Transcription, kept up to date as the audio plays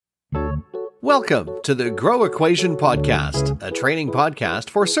Welcome to the Grow Equation Podcast, a training podcast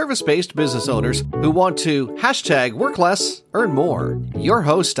for service-based business owners who want to #work less, earn more. Your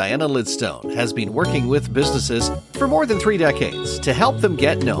host, Diana Lidstone, has been working with businesses for more than 3 decades to help them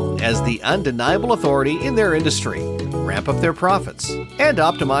get known as the undeniable authority in their industry, ramp up their profits, and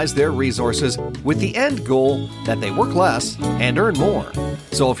optimize their resources with the end goal that they work less and earn more.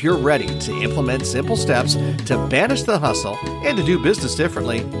 So if you're ready to implement simple steps to banish the hustle and to do business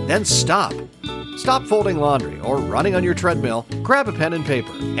differently, then stop. Stop folding laundry or running on your treadmill, grab a pen and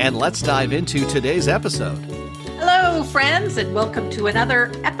paper, and let's dive into today's episode. Hello, friends, and welcome to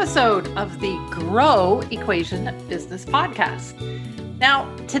another episode of the Grow Equation Business Podcast.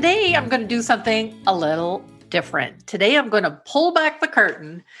 Now, today I'm going to do something a little different. Today I'm going to pull back the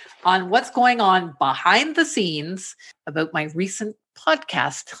curtain on what's going on behind the scenes about my recent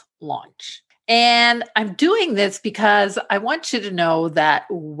podcast launch. And I'm doing this because I want you to know that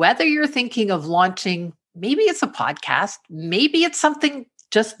whether you're thinking of launching, maybe it's a podcast, maybe it's something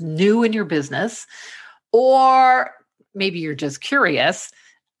just new in your business, or maybe you're just curious,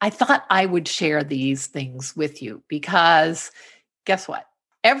 I thought I would share these things with you because guess what?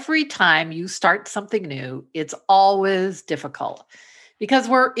 Every time you start something new, it's always difficult because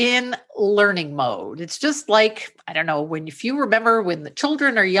we're in learning mode. It's just like, I don't know, if you remember when the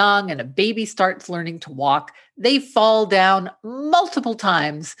children are young and a baby starts learning to walk, they fall down multiple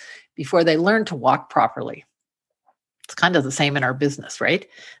times before they learn to walk properly. It's kind of the same in our business, right?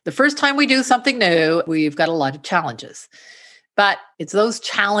 The first time we do something new, we've got a lot of challenges. But it's those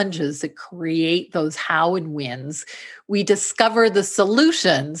challenges that create those how and wins. We discover the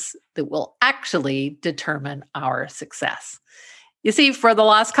solutions that will actually determine our success. You see, for the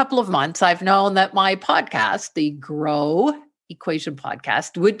last couple of months, I've known that my podcast, the Grow Equation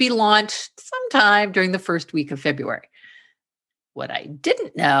Podcast, would be launched sometime during the first week of February. What I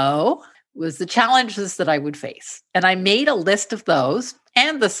didn't know was the challenges that I would face. And I made a list of those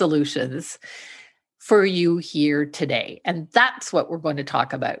and the solutions for you here today. And that's what we're going to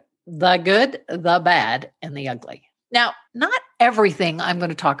talk about: the good, the bad, and the ugly. Now, not everything I'm going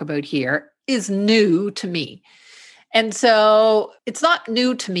to talk about here is new to me. And so it's not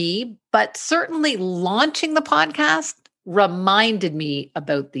new to me, but certainly launching the podcast reminded me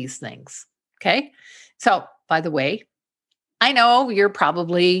about these things. Okay. So, by the way, I know you're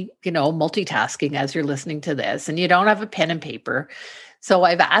probably, multitasking as you're listening to this and you don't have a pen and paper. So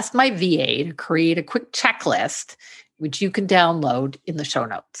I've asked my VA to create a quick checklist, which you can download in the show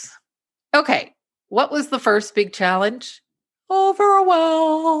notes. Okay. What was the first big challenge?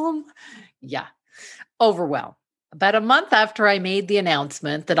 Overwhelm. Yeah. Overwhelm. About a month after I made the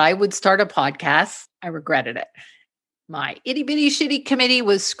announcement that I would start a podcast, I regretted it. My itty bitty shitty committee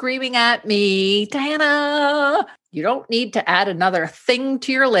was screaming at me, Diana, you don't need to add another thing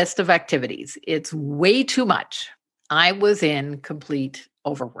to your list of activities. It's way too much. I was in complete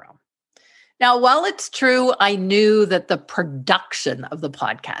overwhelm. Now, while it's true, I knew that the production of the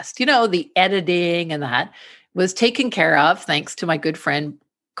podcast, the editing and that was taken care of thanks to my good friend,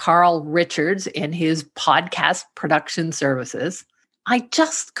 Carl Richards, and his podcast production services. I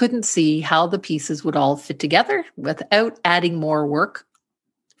just couldn't see how the pieces would all fit together without adding more work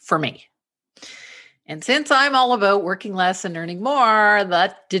for me. And since I'm all about working less and earning more,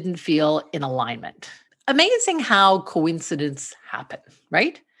 that didn't feel in alignment. Amazing how coincidence happened,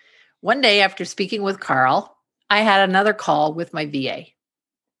 right? One day after speaking with Carl, I had another call with my VA.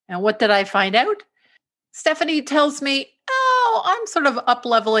 And what did I find out? Stephanie tells me, I'm sort of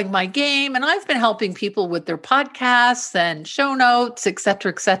up-leveling my game and I've been helping people with their podcasts and show notes, et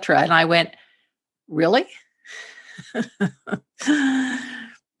cetera, et cetera. And I went, really? The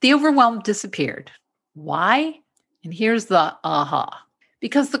overwhelm disappeared. Why? And here's the aha.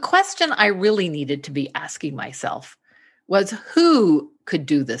 Because the question I really needed to be asking myself was who could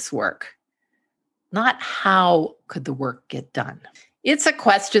do this work, not how could the work get done. It's a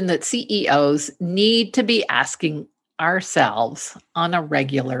question that CEOs need to be asking ourselves on a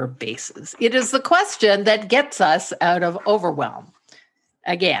regular basis. It is the question that gets us out of overwhelm.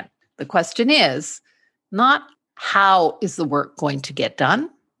 Again, the question is not how is the work going to get done,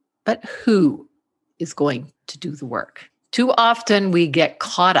 but who is going to do the work. Too often we get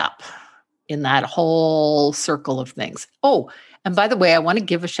caught up in that whole circle of things. Oh, and by the way, I want to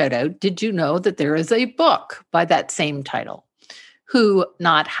give a shout out. Did you know that there is a book by that same title? Who,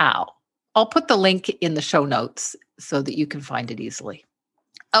 Not How. I'll put the link in the show notes so that you can find it easily.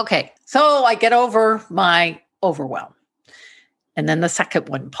 Okay, so I get over my overwhelm. And then the second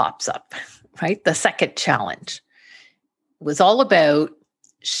one pops up, right? The second challenge was all about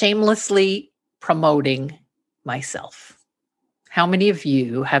shamelessly promoting myself. How many of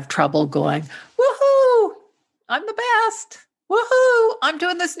you have trouble going, woohoo, I'm the best. Woohoo, I'm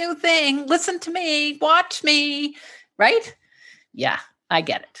doing this new thing. Listen to me, watch me, right? Yeah, I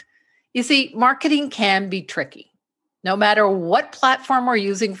get it. You see, marketing can be tricky. No matter what platform we're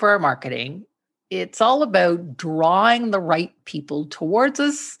using for our marketing, it's all about drawing the right people towards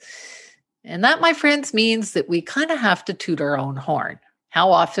us. And that, my friends, means that we kind of have to toot our own horn. How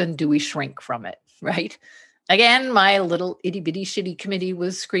often do we shrink from it, right? Again, my little itty bitty shitty committee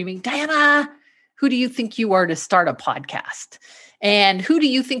was screaming, Diana, who do you think you are to start a podcast? And who do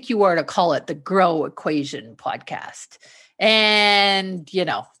you think you are to call it the Grow Equation podcast? And,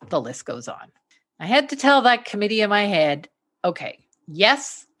 the list goes on. I had to tell that committee in my head, okay,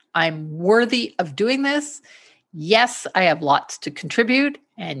 yes, I'm worthy of doing this. Yes, I have lots to contribute.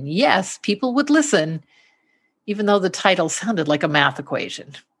 And yes, people would listen, even though the title sounded like a math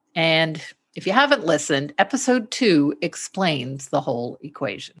equation. And if you haven't listened, episode 2 explains the whole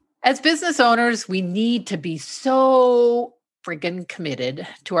equation. As business owners, we need to be so friggin' committed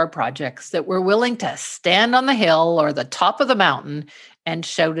to our projects that we're willing to stand on the hill or the top of the mountain and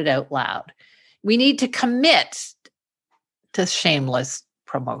shout it out loud. We need to commit to shameless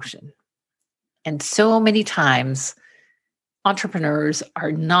promotion. And so many times, entrepreneurs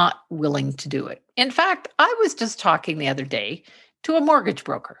are not willing to do it. In fact, I was just talking the other day to a mortgage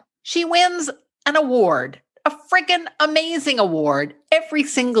broker. She wins an award, a friggin' amazing award every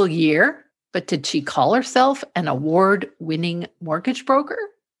single year. But did she call herself an award-winning mortgage broker?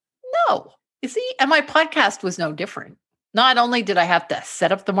 No. You see, and my podcast was no different. Not only did I have to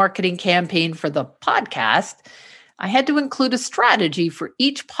set up the marketing campaign for the podcast, I had to include a strategy for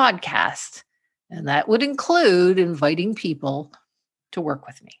each podcast. And that would include inviting people to work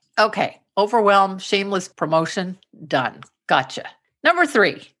with me. Okay, overwhelm, shameless promotion, done. Gotcha. Number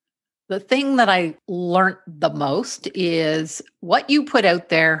 3. The thing that I learned the most is what you put out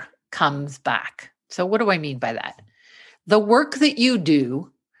there comes back. So what do I mean by that? The work that you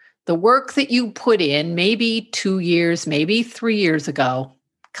do, the work that you put in, maybe 2 years, maybe 3 years ago,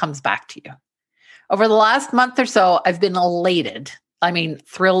 comes back to you. Over the last month or so, I've been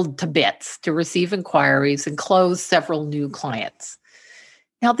thrilled to bits to receive inquiries and close several new clients.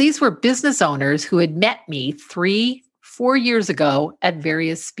 Now, these were business owners who had met me 3-4 years ago at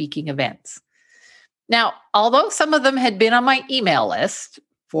various speaking events. Now, although some of them had been on my email list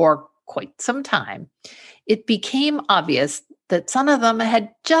for quite some time, it became obvious that some of them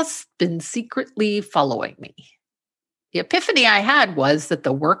had just been secretly following me. The epiphany I had was that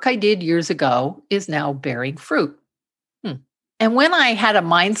the work I did years ago is now bearing fruit. And when I had a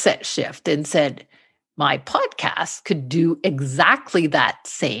mindset shift and said, my podcast could do exactly that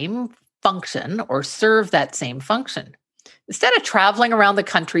same function or serve that same function. Instead of traveling around the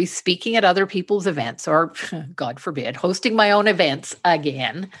country, speaking at other people's events, or God forbid, hosting my own events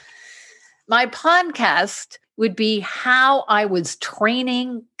again, my podcast would be how I was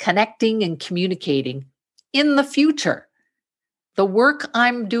training, connecting, and communicating in the future. The work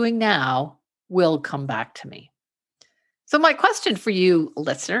I'm doing now will come back to me. So my question for you,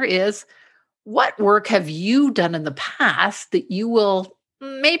 listener, is what work have you done in the past that you will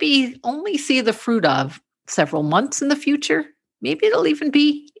maybe only see the fruit of several months in the future? Maybe it'll even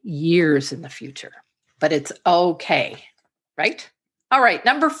be years in the future, but it's okay, right? All right,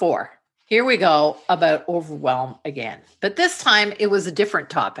 number 4. Here we go about overwhelm again. But this time it was a different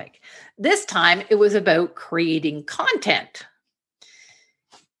topic. This time it was about creating content.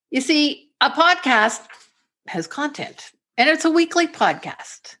 You see, a podcast has content, and it's a weekly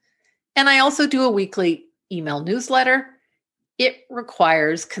podcast. And I also do a weekly email newsletter. It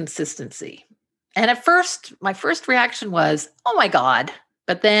requires consistency. And at first, my first reaction was, oh my God.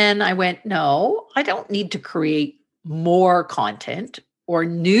 But then I went, no, I don't need to create more content or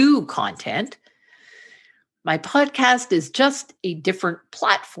new content. My podcast is just a different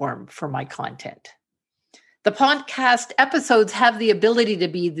platform for my content. The podcast episodes have the ability to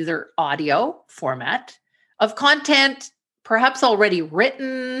be their audio format of content, perhaps already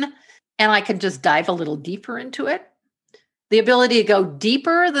written, and I can just dive a little deeper into it. The ability to go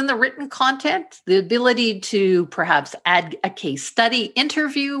deeper than the written content, the ability to perhaps add a case study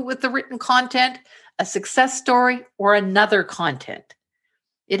interview with the written content, a success story, or another content.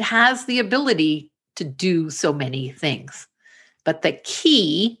 It has the ability to do so many things. But the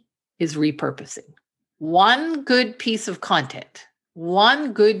key is repurposing. One good piece of content,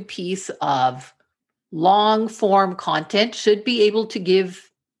 one good piece of long form content should be able to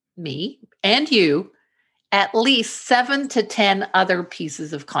give me and you at least 7 to 10 other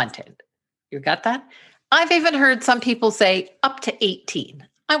pieces of content. You got that? I've even heard some people say up to 18.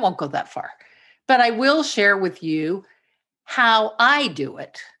 I won't go that far, but I will share with you how I do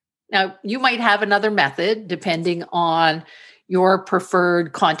it. Now, you might have another method depending on your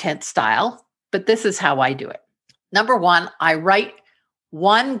preferred content style, but this is how I do it. Number one, I write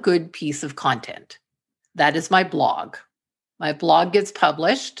one good piece of content. That is my blog. My blog gets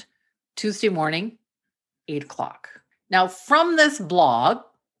published Tuesday morning, 8 o'clock. Now, from this blog,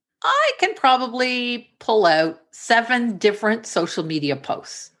 I can probably pull out 7 different social media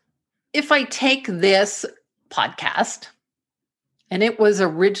posts. If I take this podcast, and it was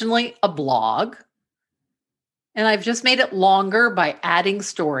originally a blog, and I've just made it longer by adding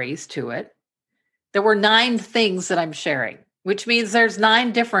stories to it, there were 9 things that I'm sharing, which means there's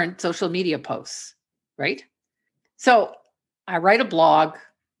 9 different social media posts, right? So I write a blog,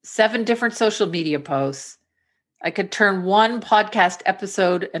 7 different social media posts. I could turn one podcast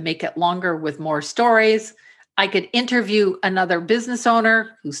episode and make it longer with more stories. I could interview another business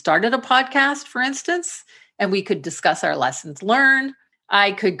owner who started a podcast, for instance, and we could discuss our lessons learned.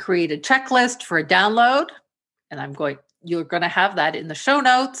 I could create a checklist for a download, and you're going to have that in the show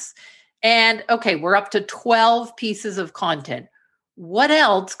notes. And okay, we're up to 12 pieces of content. What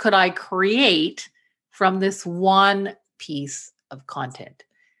else could I create from this one piece of content?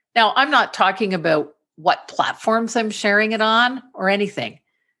 Now, I'm not talking about what platforms I'm sharing it on or anything,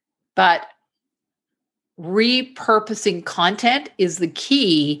 but repurposing content is the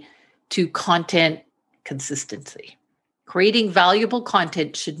key to content consistency. Creating valuable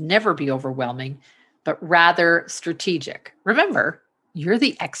content should never be overwhelming, but rather strategic. Remember, you're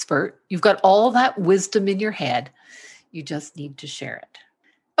the expert. You've got all that wisdom in your head. You just need to share it.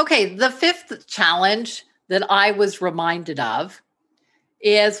 Okay, the 5th challenge that I was reminded of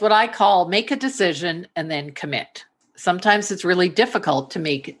is what I call make a decision and then commit. Sometimes it's really difficult to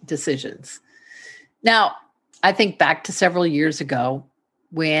make decisions. Now, I think back to several years ago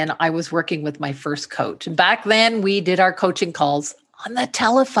when I was working with my first coach. And back then we did our coaching calls on the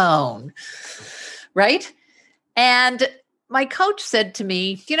telephone, right? And my coach said to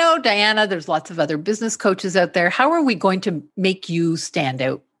me, Diana, there's lots of other business coaches out there. How are we going to make you stand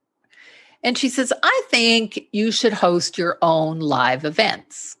out? And she says, I think you should host your own live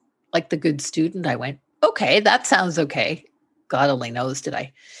events. Like the good student, I went, okay, that sounds okay. God only knows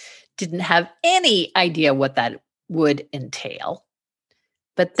I didn't have any idea what that would entail.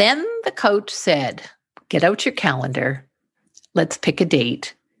 But then the coach said, get out your calendar. Let's pick a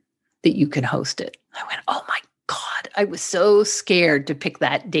date that you can host it. I went, oh my God, I was so scared to pick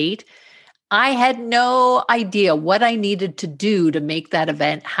that date. I had no idea what I needed to do to make that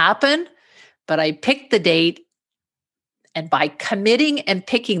event happen. But I picked the date, and by committing and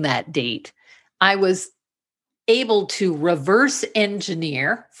picking that date, I was able to reverse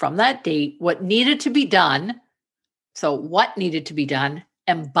engineer from that date what needed to be done. So what needed to be done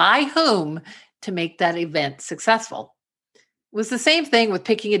and by whom to make that event successful. It was the same thing with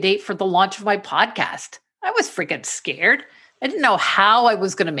picking a date for the launch of my podcast. I was freaking scared. I didn't know how I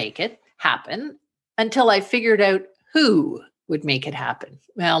was going to make it happen until I figured out who would make it happen.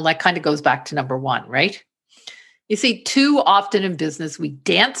 Well, that kind of goes back to number 1, right? You see, too often in business, we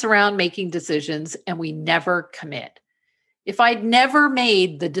dance around making decisions and we never commit. If I'd never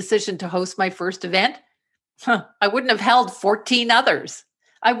made the decision to host my first event, I wouldn't have held 14 others.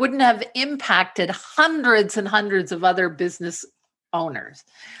 I wouldn't have impacted hundreds and hundreds of other business owners.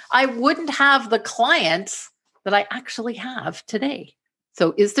 I wouldn't have the clients that I actually have today.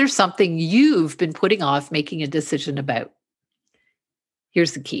 So is there something you've been putting off making a decision about?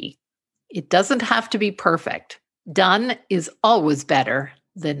 Here's the key. It doesn't have to be perfect. Done is always better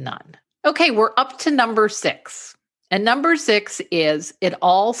than none. Okay, we're up to number 6. And number 6 is it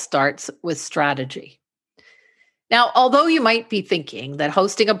all starts with strategy. Now, although you might be thinking that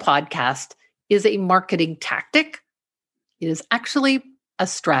hosting a podcast is a marketing tactic, it is actually a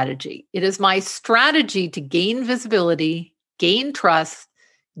strategy. It is my strategy to gain visibility, gain trust,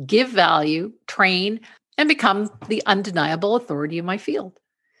 give value, train, and become the undeniable authority in my field.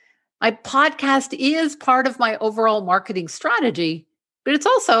 My podcast is part of my overall marketing strategy, but it's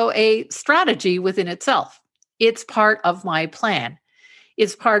also a strategy within itself. It's part of my plan.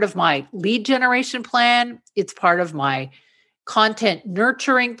 It's part of my lead generation plan. It's part of my content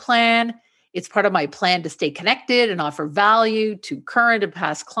nurturing plan. It's part of my plan to stay connected and offer value to current and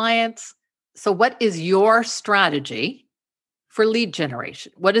past clients. So what is your strategy for lead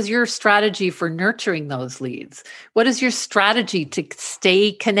generation? What is your strategy for nurturing those leads? What is your strategy to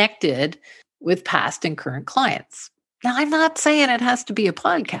stay connected with past and current clients? Now, I'm not saying it has to be a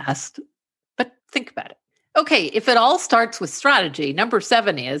podcast, but think about it. Okay, if it all starts with strategy, number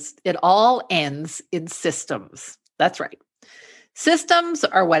 7 is it all ends in systems. That's right. Systems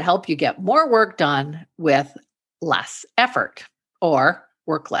are what help you get more work done with less effort, or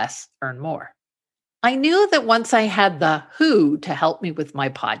work less, earn more. I knew that once I had the who to help me with my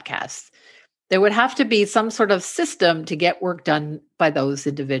podcast, there would have to be some sort of system to get work done by those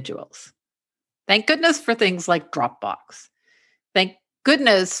individuals. Thank goodness for things like Dropbox. Thank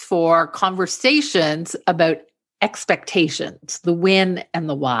goodness for conversations about expectations, the when and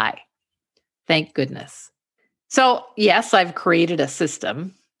the why. Thank goodness. So, yes, I've created a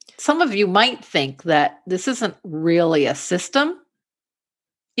system. Some of you might think that this isn't really a system.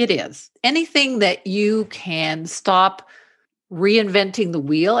 It is. Anything that you can stop reinventing the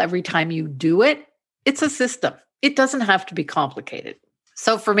wheel every time you do it, it's a system. It doesn't have to be complicated.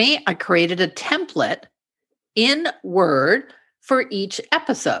 So for me, I created a template in Word for each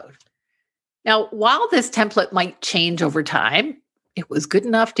episode. Now, while this template might change over time, it was good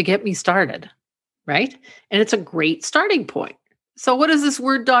enough to get me started, right? And it's a great starting point. So what does this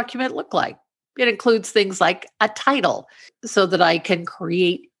Word document look like? It includes things like a title so that I can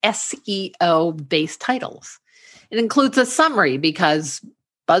create SEO-based titles. It includes a summary because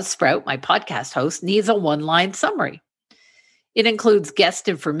Buzzsprout, my podcast host, needs a one-line summary. It includes guest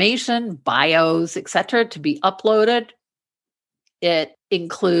information, bios, etc., to be uploaded. It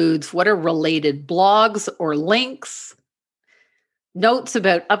includes what are related blogs or links, notes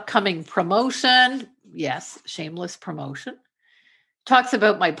about upcoming promotion. Yes, shameless promotion. Talks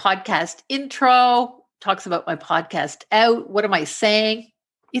about my podcast intro, talks about my podcast out. What am I saying?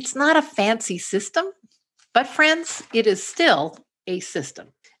 It's not a fancy system, but friends, it is still a system.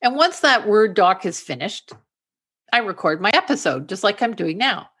 And once that Word doc is finished, I record my episode just like I'm doing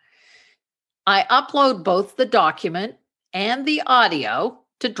now. I upload both the document and the audio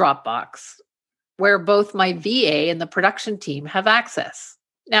to Dropbox, where both my VA and the production team have access.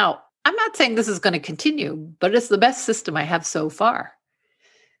 Now, I'm not saying this is going to continue, but it's the best system I have so far.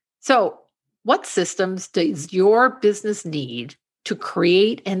 So, what systems does your business need to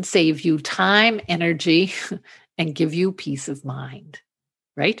create and save you time, energy, and give you peace of mind?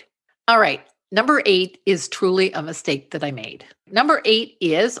 Right? All right. Number 8 is truly a mistake that I made. Number 8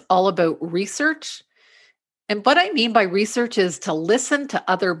 is all about research. And what I mean by research is to listen to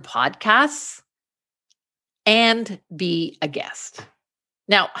other podcasts and be a guest.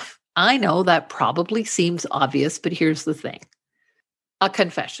 Now, I know that probably seems obvious, but here's the thing. A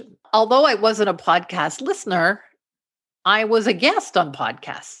confession. Although I wasn't a podcast listener, I was a guest on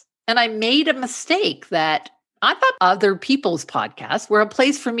podcasts. And I made a mistake that I thought other people's podcasts were a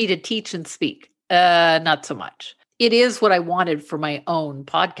place for me to teach and speak. Not so much. It is what I wanted for my own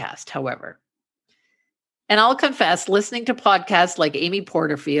podcast, however. And I'll confess, listening to podcasts like Amy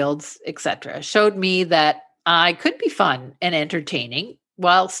Porterfield's, etc., showed me that I could be fun and entertaining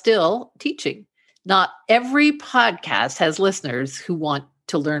while still teaching. Not every podcast has listeners who want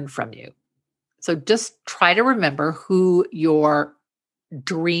to learn from you. So just try to remember who your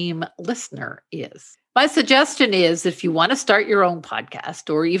dream listener is. My suggestion is if you want to start your own podcast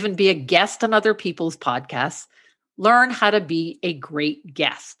or even be a guest on other people's podcasts, learn how to be a great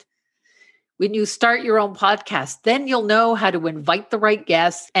guest. When you start your own podcast, then you'll know how to invite the right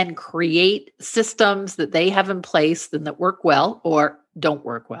guests and create systems that they have in place and that work well or don't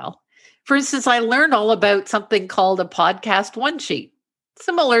work well. For instance, I learned all about something called a podcast one sheet,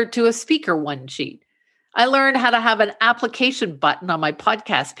 similar to a speaker one sheet. I learned how to have an application button on my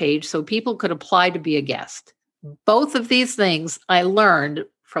podcast page so people could apply to be a guest. Both of these things I learned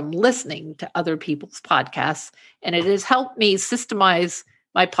from listening to other people's podcasts, and it has helped me systemize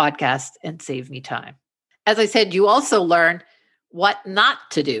my podcast and save me time. As I said, you also learn what not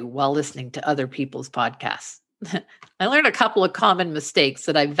to do while listening to other people's podcasts. I learned a couple of common mistakes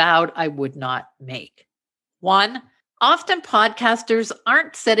that I vowed I would not make. One, often podcasters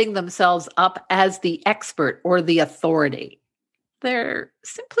aren't setting themselves up as the expert or the authority. They're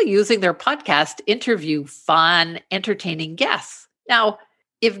simply using their podcast to interview fun, entertaining guests. Now,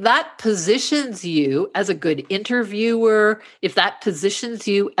 if that positions you as a good interviewer, if that positions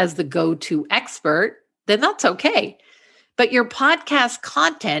you as the go-to expert, then that's okay. But your podcast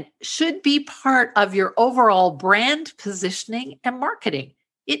content should be part of your overall brand positioning and marketing.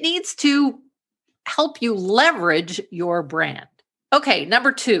 It needs to help you leverage your brand. Okay,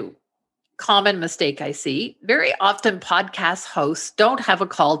 number 2, common mistake I see. Very often podcast hosts don't have a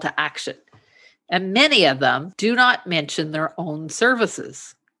call to action, and many of them do not mention their own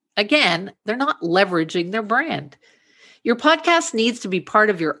services. Again, they're not leveraging their brand. Your podcast needs to be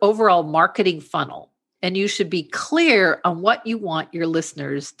part of your overall marketing funnel, and you should be clear on what you want your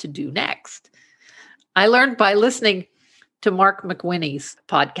listeners to do next. I learned by listening to Mark McWhinney's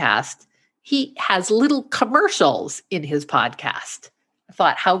podcast. He has little commercials in his podcast. I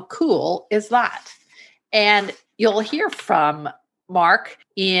thought, how cool is that? And you'll hear from Mark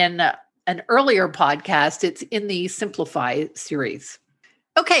in an earlier podcast. It's in the Simplify series.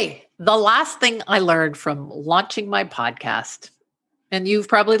 Okay, the last thing I learned from launching my podcast, and you've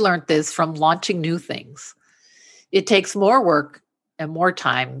probably learned this from launching new things, it takes more work and more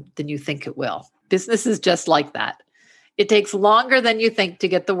time than you think it will. Business is just like that. It takes longer than you think to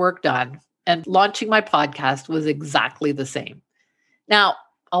get the work done. And launching my podcast was exactly the same. Now,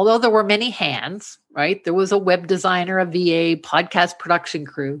 although there were many hands, right? There was a web designer, a VA, podcast production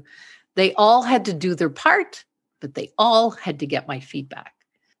crew. They all had to do their part, but they all had to get my feedback.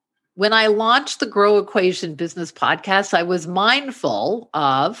 When I launched the Grow Equation Business Podcast, I was mindful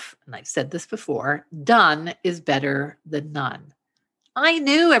of, and I've said this before, done is better than none. I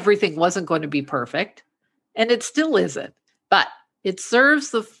knew everything wasn't going to be perfect, and it still isn't, but it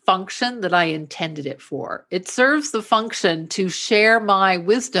serves the function that I intended it for. It serves the function to share my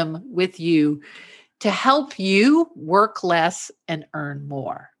wisdom with you, to help you work less and earn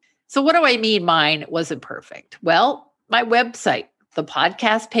more. So what do I mean mine wasn't perfect? Well, my website, the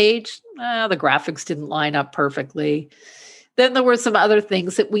podcast page, the graphics didn't line up perfectly. Then there were some other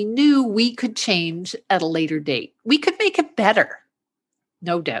things that we knew we could change at a later date. We could make it better,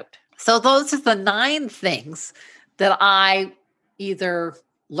 no doubt. So those are the 9 things that I either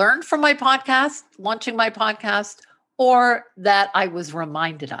learned from my podcast, launching my podcast, or that I was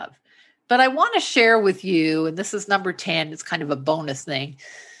reminded of. But I want to share with you, and this is number 10, it's kind of a bonus thing,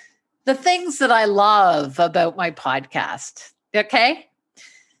 the things that I love about my podcast. Okay?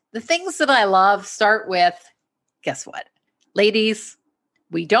 The things that I love start with, guess what? Ladies,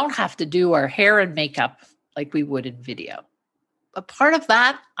 we don't have to do our hair and makeup like we would in video. A part of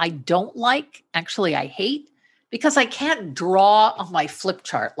that I don't like, actually I hate, because I can't draw on my flip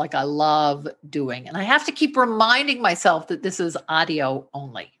chart like I love doing. And I have to keep reminding myself that this is audio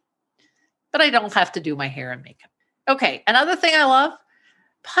only. But I don't have to do my hair and makeup. Okay, another thing I love,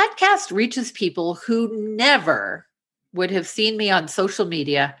 podcast reaches people who never would have seen me on social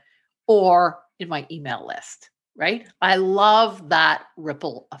media or in my email list, right? I love that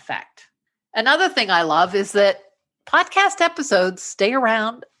ripple effect. Another thing I love is that podcast episodes stay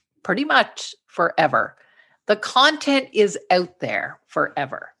around pretty much forever. The content is out there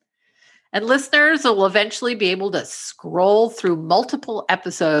forever. And listeners will eventually be able to scroll through multiple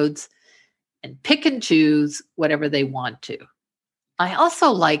episodes and pick and choose whatever they want to. I also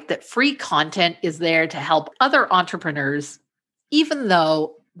like that free content is there to help other entrepreneurs, even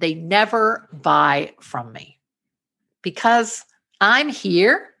though they never buy from me, because I'm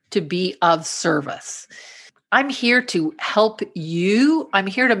here to be of service. I'm here to help you. I'm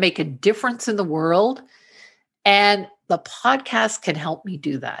here to make a difference in the world. And the podcast can help me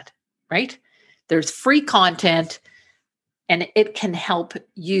do that, right? There's free content and it can help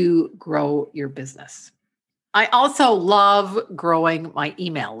you grow your business. I also love growing my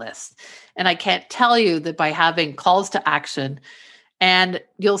email list. And I can't tell you that by having calls to action, and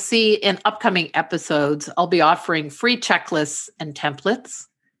you'll see in upcoming episodes, I'll be offering free checklists and templates.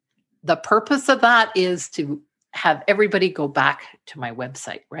 The purpose of that is to have everybody go back to my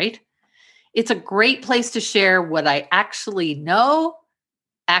website, right? It's a great place to share what I actually know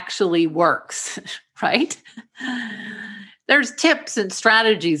actually works, right? There's tips and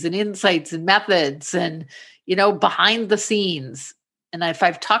strategies and insights and methods and behind the scenes. And if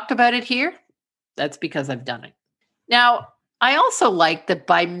I've talked about it here, that's because I've done it. Now, I also like that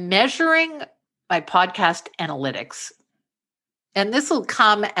by measuring my podcast analytics, and this will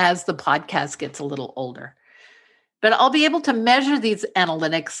come as the podcast gets a little older, but I'll be able to measure these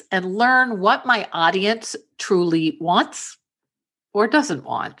analytics and learn what my audience truly wants or doesn't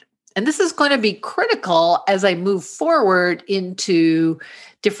want. And this is going to be critical as I move forward into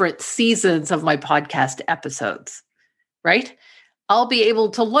different seasons of my podcast episodes, right? I'll be able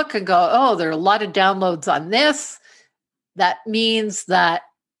to look and go, oh, there are a lot of downloads on this. That means that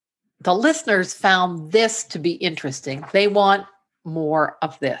the listeners found this to be interesting. They want more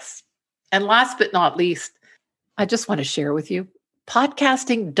of this. And last but not least, I just want to share with you,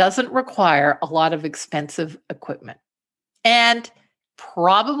 podcasting doesn't require a lot of expensive equipment. And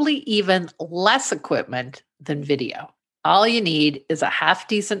probably even less equipment than video. All you need is a half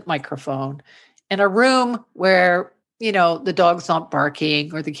decent microphone and a room where, the dog's not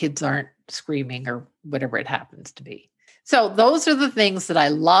barking or the kids aren't screaming or whatever it happens to be. So those are the things that I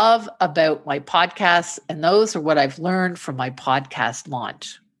love about my podcasts, and those are what I've learned from my podcast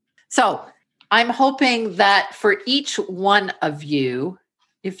launch. So I'm hoping that for each one of you,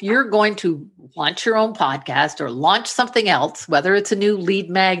 if you're going to launch your own podcast or launch something else, whether it's a new lead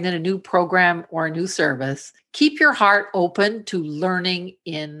magnet, a new program, or a new service, keep your heart open to learning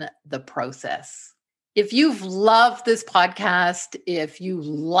in the process. If you've loved this podcast, if you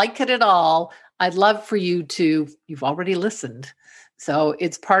like it at all, I'd love for you to, you've already listened. So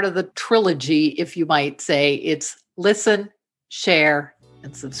it's part of the trilogy, if you might say. It's listen, share,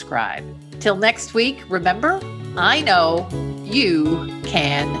 and subscribe. Till next week, remember, I know you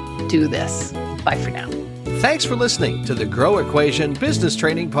can do this. Bye for now. Thanks for listening to the Grow Equation Business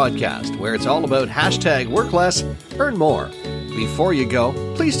Training Podcast, where it's all about hashtag work less, earn more. Before you go,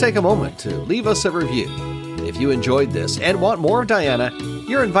 please take a moment to leave us a review. If you enjoyed this and want more of Diana,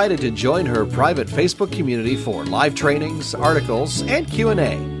 you're invited to join her private Facebook community for live trainings, articles, and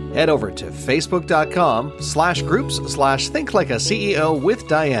Q&A. Head over to facebook.com/groups/thinklikeaceo with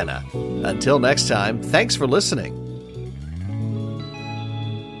Diana. Until next time, thanks for listening.